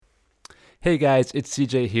Hey guys, it's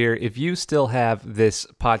CJ here. If you still have this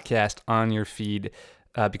podcast on your feed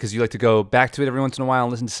because you like to go back to it every once in a while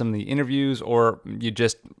and listen to some of the interviews, or you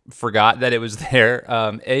just forgot that it was there,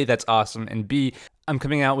 A, that's awesome, and B, I'm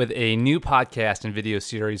coming out with a new podcast and video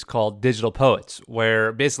series called Digital Poets,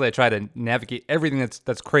 where basically I try to navigate everything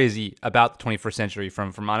that's crazy about the 21st century,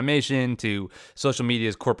 from automation to social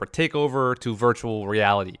media's corporate takeover to virtual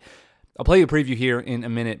reality. I'll play you a preview here in a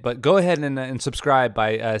minute, but go ahead and subscribe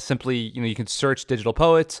by simply, you can search Digital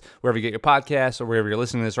Poets wherever you get your podcasts or wherever you're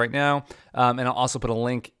listening to this right now, and I'll also put a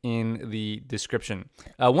link in the description.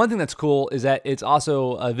 One thing that's cool is that it's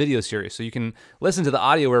also a video series, so you can listen to the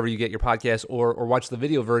audio wherever you get your podcasts or watch the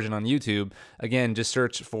video version on YouTube. Again, just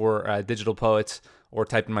search for Digital Poets or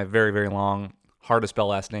type in my very, very long, hard to spell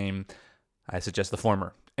last name. I suggest the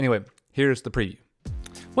former. Anyway, here's the preview.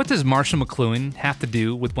 What does Marshall McLuhan have to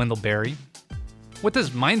do with Wendell Berry? What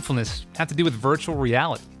does mindfulness have to do with virtual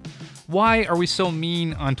reality? Why are we so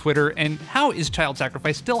mean on Twitter, and how is child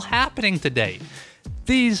sacrifice still happening today?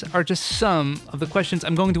 These are just some of the questions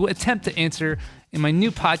I'm going to attempt to answer in my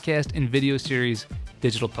new podcast and video series,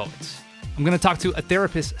 Digital Poets. I'm going to talk to a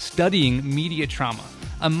therapist studying media trauma,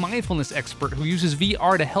 a mindfulness expert who uses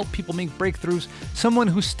VR to help people make breakthroughs, someone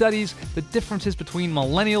who studies the differences between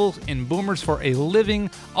millennials and boomers for a living,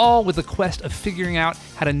 all with the quest of figuring out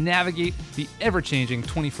how to navigate the ever-changing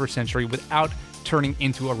 21st century without turning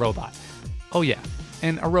into a robot. Oh yeah,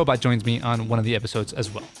 and a robot joins me on one of the episodes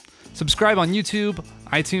as well. Subscribe on YouTube,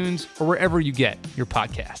 iTunes, or wherever you get your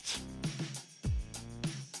podcasts.